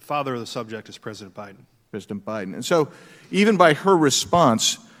 The father of the subject is President Biden. President Biden. And so even by her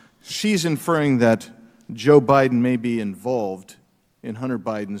response, she's inferring that Joe Biden may be involved in Hunter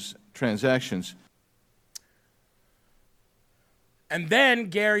Biden's transactions. And then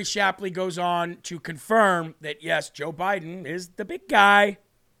Gary Shapley goes on to confirm that, yes, Joe Biden is the big guy.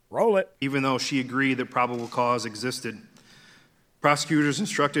 Roll it. Even though she agreed that probable cause existed, prosecutors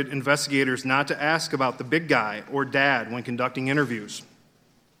instructed investigators not to ask about the big guy or dad when conducting interviews.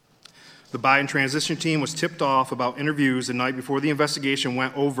 The Biden transition team was tipped off about interviews the night before the investigation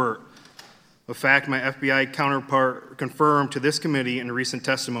went overt, a fact my FBI counterpart confirmed to this committee in a recent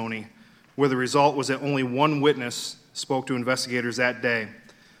testimony, where the result was that only one witness spoke to investigators that day.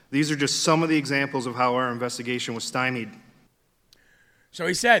 These are just some of the examples of how our investigation was stymied. So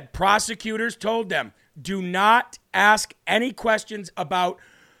he said prosecutors told them, do not ask any questions about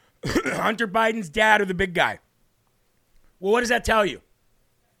Hunter Biden's dad or the big guy. Well, what does that tell you?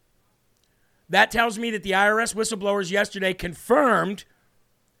 That tells me that the IRS whistleblowers yesterday confirmed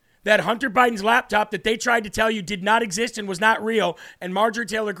that Hunter Biden's laptop that they tried to tell you did not exist and was not real, and Marjorie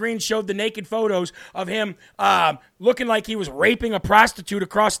Taylor Greene showed the naked photos of him looking like he was raping a prostitute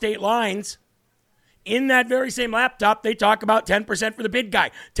across state lines. In that very same laptop, they talk about 10% for the big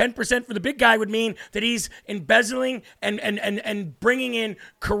guy. 10% for the big guy would mean that he's embezzling and bringing in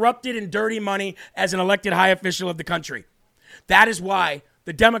corrupted and dirty money as an elected high official of the country. That is why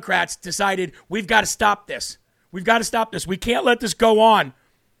the Democrats decided we've got to stop this. We've got to stop this. We can't let this go on.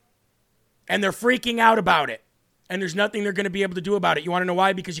 And they're freaking out about it. And there's nothing they're going to be able to do about it. You want to know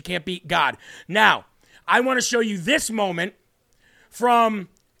why? Because you can't beat God. Now, I want to show you this moment from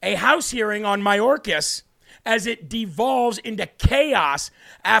a House hearing on Mayorkis as it devolves into chaos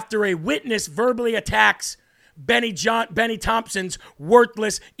after a witness verbally attacks Benny Thompson's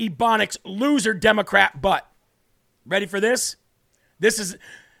worthless, Ebonics, loser Democrat butt. Ready for this? This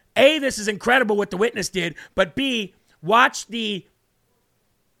is incredible what the witness did, but B, watch the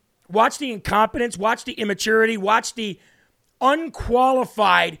incompetence, watch the immaturity, watch the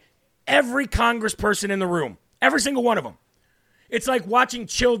unqualified every congressperson in the room. Every single one of them. It's like watching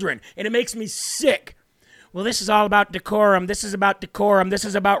children, and it makes me sick. Well, this is all about decorum. This is about decorum. This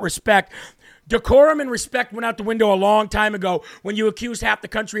is about respect. Decorum and respect went out the window a long time ago when you accused half the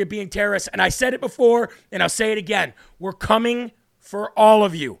country of being terrorists. And I said it before, and I'll say it again. We're coming for all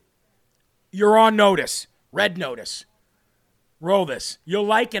of you. You're on notice. Red notice. Roll this. You'll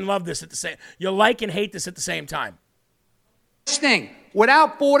like and love this at the same. You'll like and hate this at the same time. Thing.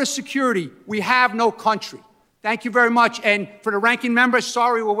 Without border security, we have no country. Thank you very much. And for the ranking member,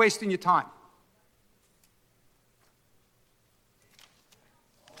 sorry we're wasting your time.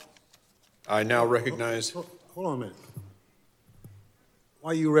 I now recognize. Hold on a minute.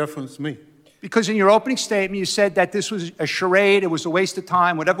 Why you reference me? Because in your opening statement, you said that this was a charade, it was a waste of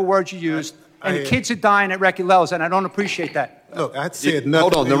time, whatever words you used, and the kids are dying at record levels, and I don't appreciate that. Look, I said nothing.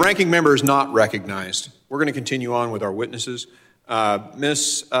 Hold on. The ranking member is not recognized. We're going to continue on with our witnesses.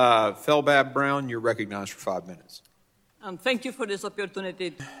 Ms. Felbab Brown, you're recognized for 5 minutes. Thank you for this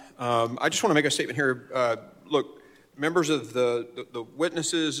opportunity. I just want to make a statement here. Look, members of the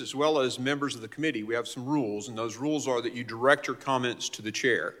witnesses as well as members of the committee, we have some rules, and those rules are that you direct your comments to the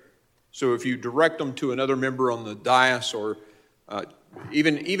chair. So if you direct them to another member on the dais or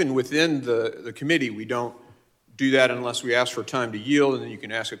even within the committee, we don't do that unless we ask for time to yield, and then you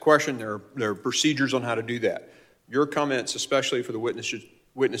can ask a question. There are procedures on how to do that. Your comments, especially for the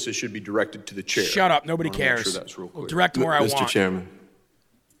witnesses, should be directed to the chair. Shut up. Nobody cares. Make sure that's real clear. We'll direct them where I want. Mr. Chairman.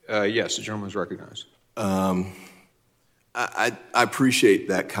 Yes, the gentleman is recognized. I appreciate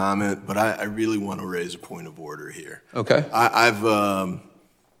that comment, but I really want to raise a point of order here. Okay. I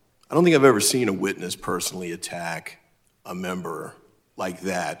don't think I've ever seen a witness personally attack a member like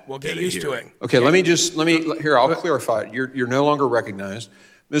that. We'll get used to it. Okay, I'll clarify it. You're no longer recognized.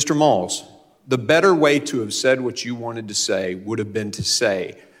 Mr. Malls, the better way to have said what you wanted to say would have been to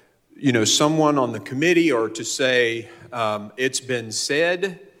say, someone on the committee, or to say, it's been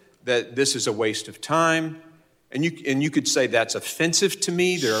said that this is a waste of time. And you could say that's offensive to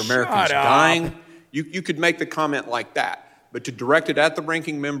me. There are Americans dying. You could make the comment like that. But to direct it at the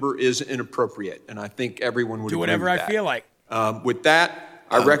ranking member is inappropriate. And I think everyone would do whatever agree with I feel like. With that,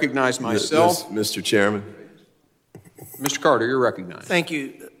 I recognize myself. Mr. Chairman. Mr. Carter, you're recognized. Thank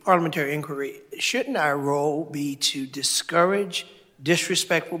you. Parliamentary inquiry. Shouldn't our role be to discourage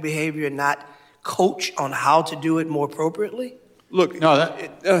disrespectful behavior and not coach on how to do it more appropriately? Look,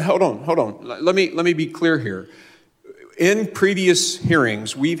 hold on. Let me be clear here. In previous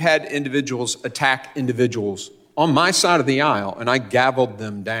hearings, we've had individuals attack individuals on my side of the aisle, and I gavelled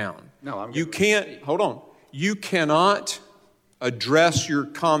them down. You cannot address your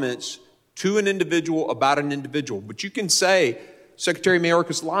comments to an individual about an individual, but you can say Secretary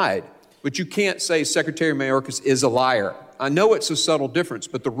Mayorkis lied, but you can't say Secretary Mayorkis is a liar. I know it's a subtle difference,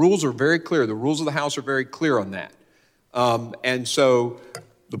 but the rules are very clear. The rules of the House are very clear on that. And so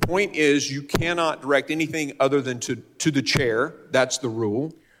the point is you cannot direct anything other than to the chair. That's the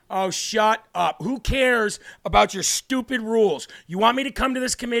rule. Oh, shut up. Who cares about your stupid rules? You want me to come to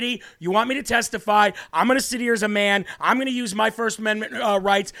this committee? You want me to testify? I'm going to sit here as a man. I'm going to use my First Amendment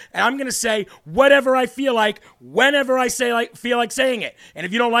rights, and I'm going to say whatever I feel like, whenever I feel like saying it. And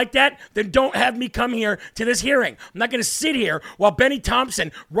if you don't like that, then don't have me come here to this hearing. I'm not going to sit here while Benny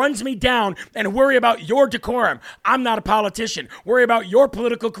Thompson runs me down and worry about your decorum. I'm not a politician. Worry about your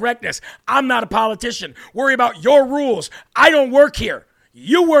political correctness. I'm not a politician. Worry about your rules. I don't work here.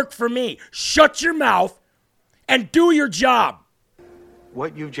 You work for me. Shut your mouth and do your job.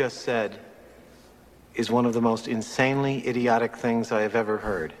 What you just said is one of the most insanely idiotic things I have ever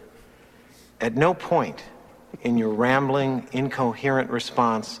heard. At no point in your rambling, incoherent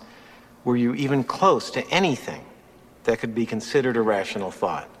response were you even close to anything that could be considered a rational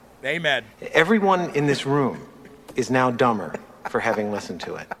thought. Amen. Everyone in this room is now dumber for having listened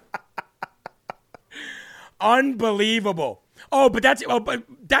to it. Unbelievable. But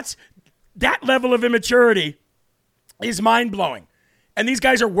that level of immaturity is mind-blowing. And these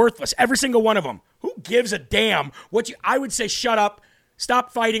guys are worthless, every single one of them. Who gives a damn I would say shut up,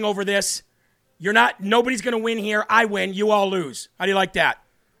 stop fighting over this. Nobody's going to win here. I win, you all lose. How do you like that?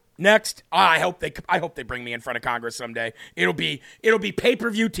 Next, I hope they bring me in front of Congress someday. It'll be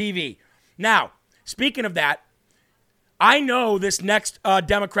pay-per-view TV. Now, speaking of that, I know this next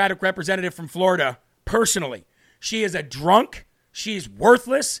Democratic representative from Florida personally. She is a drunk, she's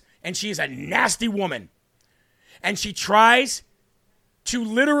worthless, and she's a nasty woman. And she tries to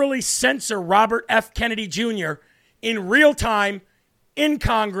literally censor Robert F. Kennedy Jr. in real time in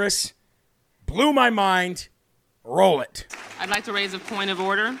Congress. Blew my mind. Roll it. I'd like to raise a point of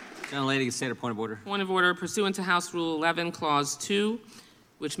order. Gentlelady can state a point of order. Point of order pursuant to House Rule 11, Clause 2,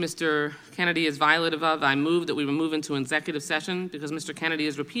 which Mr. Kennedy is violative of. I move that we remove into executive session because Mr. Kennedy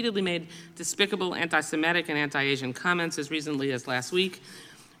has repeatedly made despicable anti-Semitic and anti-Asian comments as recently as last week.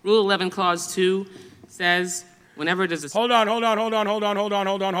 Rule 11, Clause 2 says whenever it is... Hold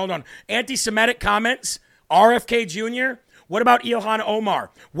on. Anti-Semitic comments? RFK Jr.? What about Ilhan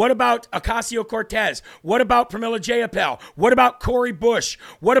Omar? What about Ocasio-Cortez? What about Pramila Jayapal? What about Cori Bush?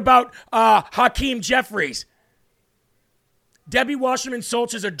 What about Hakeem Jeffries? Debbie Wasserman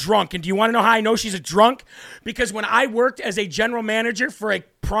Schultz is a drunk. And do you want to know how I know she's a drunk? Because when I worked as a general manager for a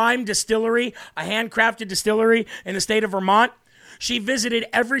prime distillery, a handcrafted distillery in the state of Vermont, she visited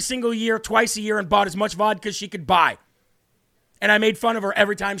every single year, twice a year, and bought as much vodka as she could buy. And I made fun of her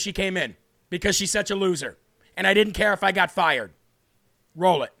every time she came in because she's such a loser. And I didn't care if I got fired.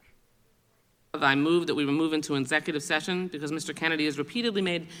 Roll it. I move that we remove into executive session because Mr. Kennedy has repeatedly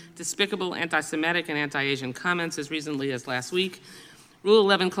made despicable anti-Semitic and anti-Asian comments as recently as last week. Rule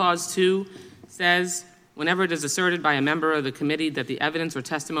 11, Clause 2 says whenever it is asserted by a member of the committee that the evidence or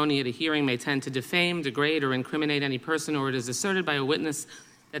testimony at a hearing may tend to defame, degrade, or incriminate any person, or it is asserted by a witness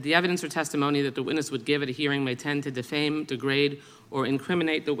that the evidence or testimony that the witness would give at a hearing may tend to defame, degrade, or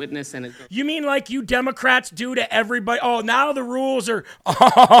incriminate the witness. And you mean like you Democrats do to everybody? Oh, now the rules are...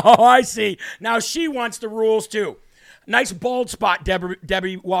 Oh, I see. Now she wants the rules too. Nice bald spot,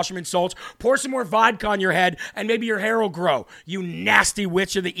 Debbie Wasserman Schultz. Pour some more vodka on your head and maybe your hair will grow. You nasty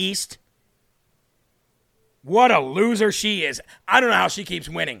witch of the East. What a loser she is. I don't know how she keeps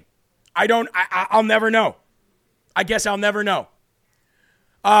winning. I'll never know. I guess I'll never know.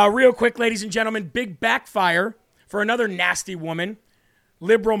 Real quick, ladies and gentlemen, big backfire for another nasty woman,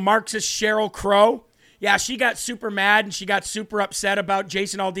 liberal Marxist Sheryl Crow. Yeah, she got super mad and she got super upset about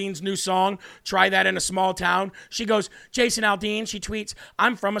Jason Aldean's new song, Try That in a Small Town. She goes, Jason Aldean, she tweets,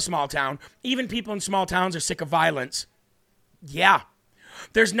 I'm from a small town. Even people in small towns are sick of violence. Yeah,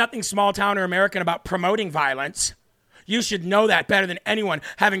 there's nothing small town or American about promoting violence. You should know that better than anyone,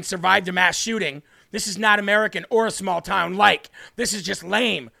 having survived a mass shooting. This is not American or a small town like. This is just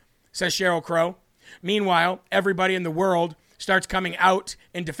lame, says Sheryl Crow. Meanwhile, everybody in the world starts coming out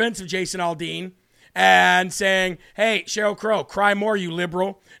in defense of Jason Aldean and saying, hey, Sheryl Crow, cry more, you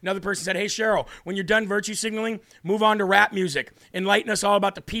liberal. Another person said, hey, Sheryl, when you're done virtue signaling, move on to rap music. Enlighten us all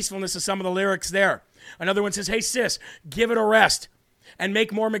about the peacefulness of some of the lyrics there. Another one says, hey, sis, give it a rest and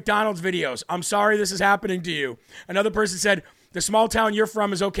make more McDonald's videos. I'm sorry this is happening to you. Another person said, the small town you're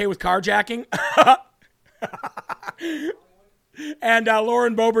from is okay with carjacking? And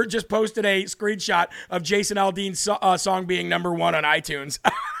Lauren Boebert just posted a screenshot of Jason Aldean's song being #1 on iTunes.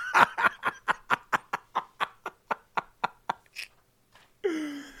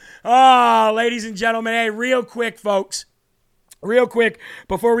 Ladies and gentlemen, hey, real quick, folks. Real quick,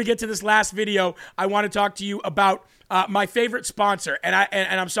 before we get to this last video, I want to talk to you about my favorite sponsor, and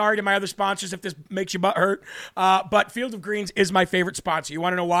I'm sorry to my other sponsors if this makes your butt hurt, but Field of Greens is my favorite sponsor. You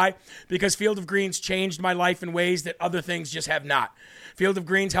want to know why? Because Field of Greens changed my life in ways that other things just have not. Field of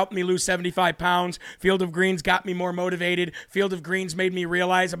Greens helped me lose 75 pounds. Field of Greens got me more motivated. Field of Greens made me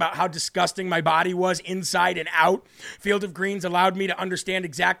realize about how disgusting my body was inside and out. Field of Greens allowed me to understand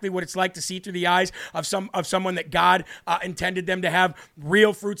exactly what it's like to see through the eyes of someone that God intended them to have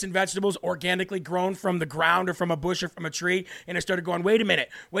real fruits and vegetables organically grown from the ground or from a bush or from a tree. And I started going, wait a minute.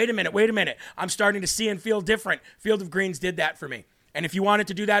 I'm starting to see and feel different. Field of Greens did that for me. And if you wanted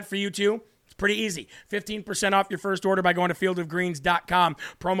to do that for you too, it's Pretty easy. 15% off your first order by going to fieldofgreens.com.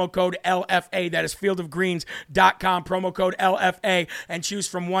 Promo code LFA. That is fieldofgreens.com. Promo code LFA. And choose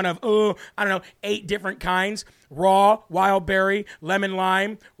from one of, 8 different kinds. Raw, wild berry, lemon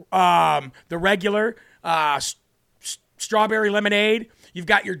lime, the regular, strawberry lemonade. You've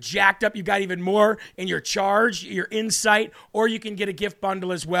got your jacked up. You've got even more in your charge, your insight, or you can get a gift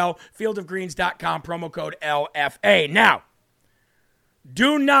bundle as well. Fieldofgreens.com, promo code LFA. Now,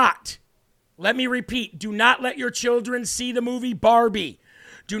 do not, let me repeat, do not let your children see the movie Barbie.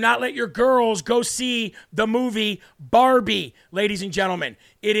 Do not let your girls go see the movie Barbie, ladies and gentlemen.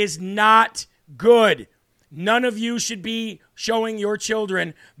 It is not good. None of you should be showing your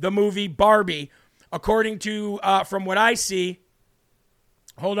children the movie Barbie. According to, from what I see,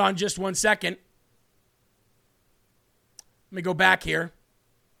 hold on just one second. Let me go back here.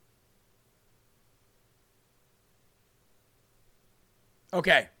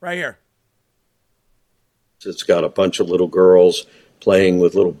 Okay, right here. It's got a bunch of little girls playing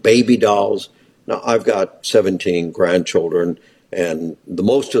with little baby dolls. Now, I've got 17 grandchildren, and the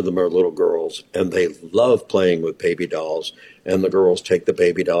most of them are little girls, and they love playing with baby dolls. And the girls take the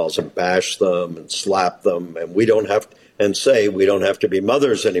baby dolls and bash them and slap them, and we don't have to be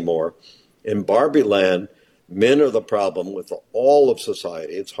mothers anymore. In Barbie land, men are the problem with all of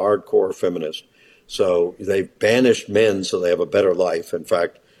society. It's hardcore feminist. So they've banished men so they have a better life. In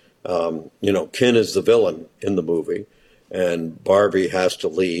fact, Ken is the villain in the movie, and Barbie has to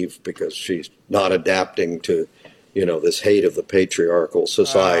leave because she's not adapting to, this hate of the patriarchal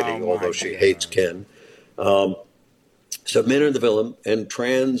society, although she hates Ken. So men are the villain, and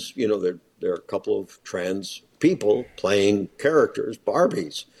trans, there are a couple of trans people playing characters,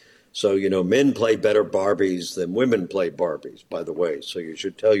 Barbies. So, men play better Barbies than women play Barbies, by the way. So you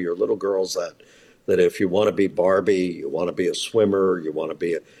should tell your little girls that if you want to be Barbie, you want to be a swimmer, you want to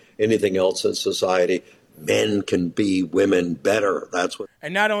be anything else in society, men can be women better. That's what.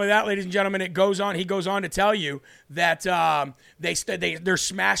 And not only that, ladies and gentlemen, he goes on to tell you that they're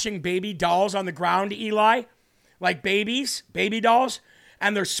smashing baby dolls on the ground, Eli, like baby dolls,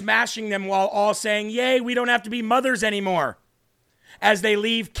 and they're smashing them while all saying, "Yay, we don't have to be mothers anymore," as they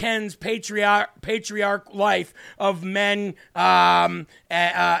leave Ken's patriarch life of men and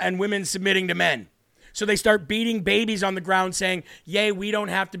women submitting to men. So they start beating babies on the ground saying, "Yay, we don't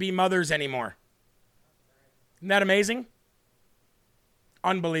have to be mothers anymore." Isn't that amazing?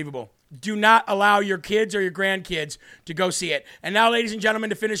 Unbelievable. Do not allow your kids or your grandkids to go see it. And now, ladies and gentlemen,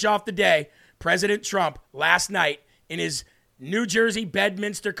 to finish off the day, President Trump last night in his New Jersey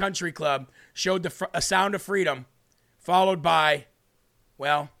Bedminster Country Club showed a sound of freedom, followed by,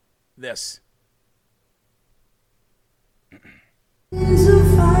 well, this.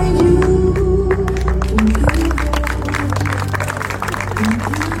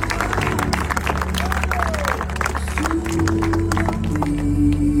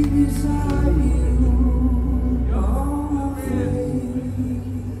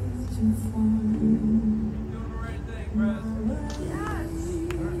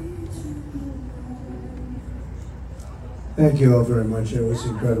 Thank you all very much. It was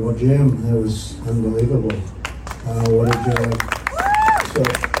incredible. Jim, that was unbelievable. What a joy. So,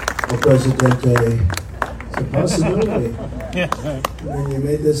 El Presidente, it's a possibility. I mean, you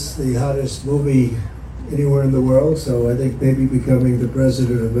made this the hottest movie anywhere in the world, so I think maybe becoming the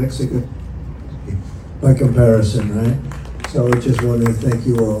president of Mexico by comparison, right? So I just want to thank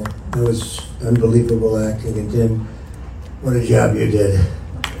you all. That was unbelievable acting. And Jim, what a job you did.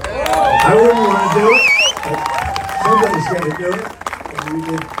 I wouldn't want to do it. Somebody's got to do it, and you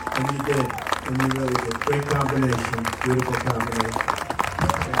did, and you did, and you really did. Great combination, beautiful combination.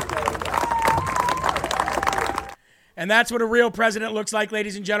 And that's what a real president looks like,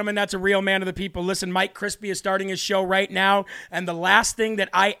 ladies and gentlemen. That's a real man of the people. Listen, Mike Crispy is starting his show right now, and the last thing that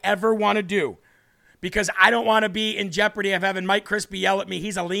I ever want to do, because I don't want to be in jeopardy of having Mike Crispy yell at me.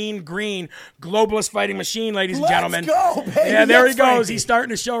 He's a lean, green, globalist fighting machine, ladies and gentlemen. Let's go, baby. Yeah, there he goes. Frankie. He's starting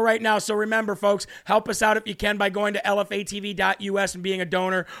the show right now. So remember, folks, help us out if you can by going to lfatv.us and being a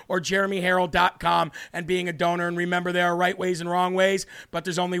donor, or jeremyherald.com and being a donor. And remember, there are right ways and wrong ways, but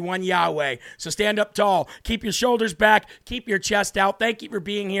there's only one Yahweh. So stand up tall. Keep your shoulders back. Keep your chest out. Thank you for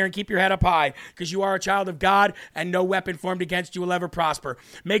being here, and keep your head up high, because you are a child of God, and no weapon formed against you will ever prosper.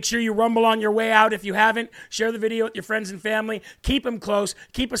 Make sure you rumble on your way out if you haven't. Share the video with your friends and family. Keep them close.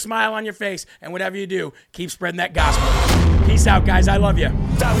 Keep a smile on your face. And whatever you do, keep spreading that gospel. Peace out, guys. I love you.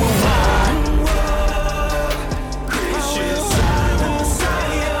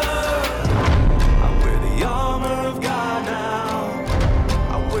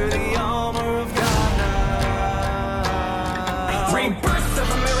 Rebirth of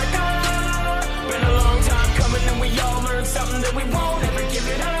America. that we won't ever give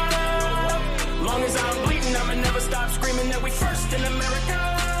it up. Long as I'm bleeding, I'ma never stop screaming that we first in America.